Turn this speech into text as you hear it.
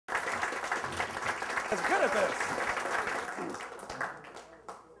It's good at this.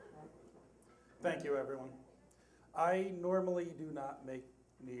 Thank you, everyone. I normally do not make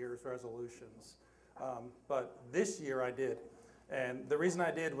New Year's resolutions, but this year I did. And the reason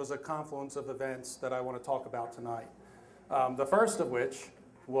I did was a confluence of events that I want to talk about tonight. The first of which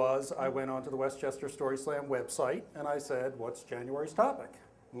was I went onto the Westchester Story Slam website and I said, what's January's topic?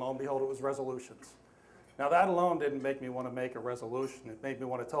 And lo and behold, it was resolutions. Now that alone didn't make me want to make a resolution. It made me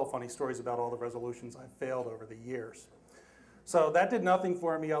want to tell funny stories about all the resolutions I failed over the years. So that did nothing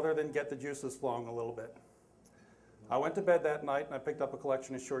for me other than get the juices flowing a little bit. I went to bed that night and I picked up a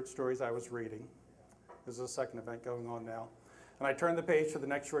collection of short stories I was reading. This is a second event going on now. And I turned the page to the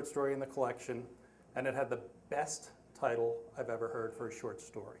next short story in the collection, and it had the best title I've ever heard for a short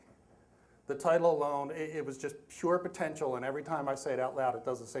story. The title alone, it was just pure potential, and every time I say it out loud, it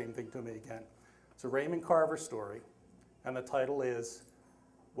does the same thing to me again. It's a Raymond Carver story, and the title is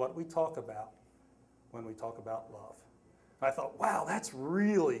What We Talk About When We Talk About Love. And I thought, wow, that's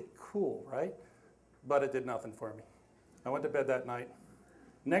really cool, right? But it did nothing for me. I went to bed that night.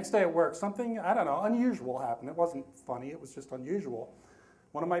 Next day at work, something, I don't know, unusual happened. It wasn't funny, it was just unusual.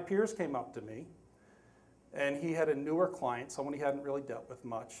 One of my peers came up to me, and he had a newer client, someone he hadn't really dealt with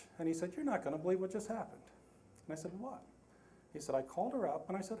much, and he said, you're not going to believe what just happened. And I said, what? He said, I called her up,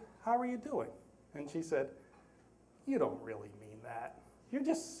 and I said, how are you doing? And she said, you don't really mean that. You're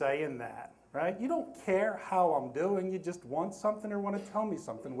just saying that, right? You don't care how I'm doing, you just want something or want to tell me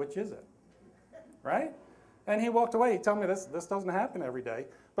something, which is it, right? And he walked away. He told me this doesn't happen every day.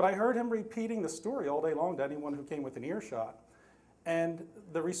 But I heard him repeating the story all day long to anyone who came within earshot. And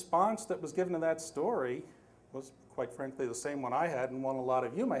the response that was given to that story was, quite frankly, the same one I had and one a lot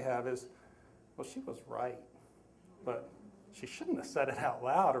of you may have is, well, she was right. But she shouldn't have said it out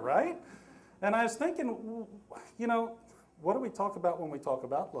loud, right? And I was thinking, you know, what do we talk about when we talk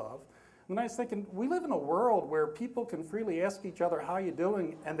about love? And I was thinking, we live in a world where people can freely ask each other, how you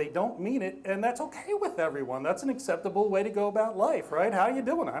doing, and they don't mean it, and that's okay with everyone. That's an acceptable way to go about life, right? How you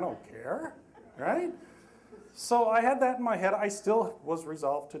doing? I don't care, right? So I had that in my head. I still was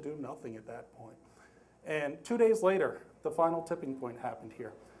resolved to do nothing at that point. And 2 days later, the final tipping point happened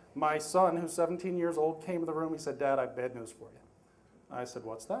here. My son, who's 17 years old, came to the room. He said, Dad, I have bad news for you. I said,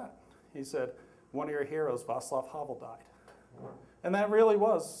 what's that? He said, one of your heroes, Václav Havel, died. And that really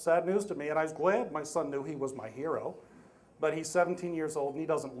was sad news to me, and I was glad my son knew he was my hero. But he's 17 years old, and he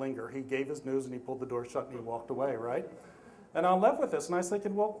doesn't linger. He gave his news, and he pulled the door shut, and he walked away, right? And I'm left with this, and I was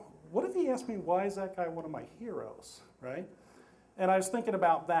thinking, well, what if he asked me, why is that guy one of my heroes, right? And I was thinking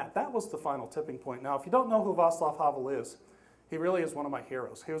about that. That was the final tipping point. Now, if you don't know who Václav Havel is, he really is one of my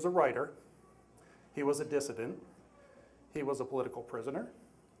heroes. He was a writer. He was a dissident. He was a political prisoner.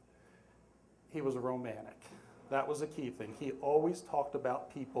 He was a romantic. That was a key thing. He always talked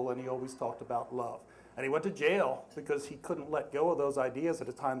about people, and he always talked about love. And he went to jail because he couldn't let go of those ideas at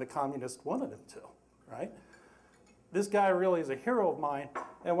a time the communists wanted him to, right? This guy really is a hero of mine,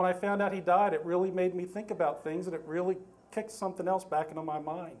 and when I found out he died, it really made me think about things, and it really kicked something else back into my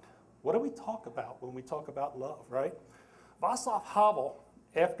mind. What do we talk about when we talk about love, right? Václav Havel,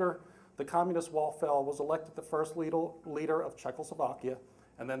 after the communist wall fell, was elected the first leader of Czechoslovakia,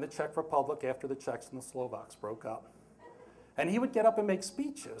 and then the Czech Republic after the Czechs and the Slovaks broke up. And he would get up and make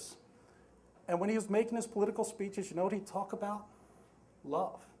speeches. And when he was making his political speeches, you know what he'd talk about?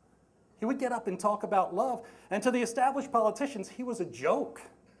 Love. He would get up and talk about love. And to the established politicians, he was a joke,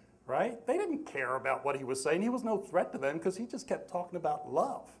 right? They didn't care about what he was saying. He was no threat to them because he just kept talking about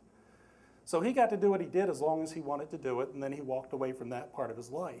love. So he got to do what he did as long as he wanted to do it, and then he walked away from that part of his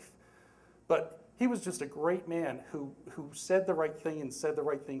life. But he was just a great man who said the right thing and said the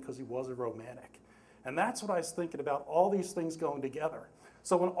right thing because he was a romantic. And that's what I was thinking about, all these things going together.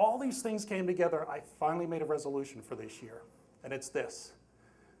 So when all these things came together, I finally made a resolution for this year. And it's this.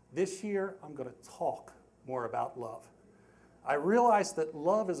 This year, I'm going to talk more about love. I realized that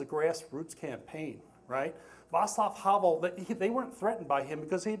love is a grassroots campaign, right? Václav Havel, they weren't threatened by him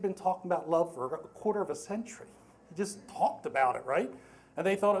because he'd been talking about love for a quarter of a century. He just talked about it, right? And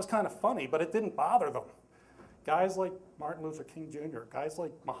they thought it was kind of funny, but it didn't bother them. Guys like Martin Luther King Jr., guys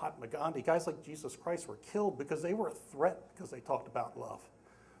like Mahatma Gandhi, guys like Jesus Christ were killed because they were a threat because they talked about love.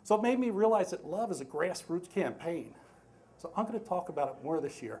 So it made me realize that love is a grassroots campaign. So I'm going to talk about it more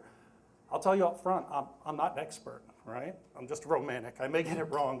this year. I'll tell you up front, I'm not an expert, right? I'm just a romantic. I may get it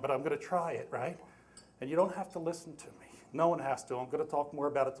wrong, but I'm going to try it, right? And you don't have to listen to me. No one has to. I'm going to talk more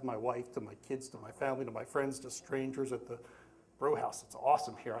about it to my wife, to my kids, to my family, to my friends, to strangers at the brew house. It's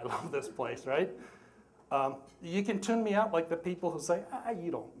awesome here. I love this place, right? You can tune me out like the people who say,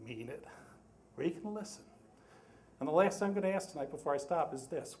 you don't mean it. Or you can listen. And the last thing I'm going to ask tonight before I stop is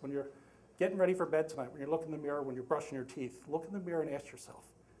this. When you're getting ready for bed tonight, when you're looking in the mirror, when you're brushing your teeth, look in the mirror and ask yourself,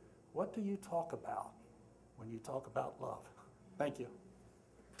 what do you talk about when you talk about love? Thank you.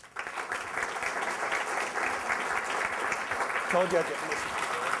 Told you I'd get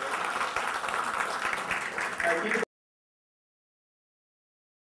missing.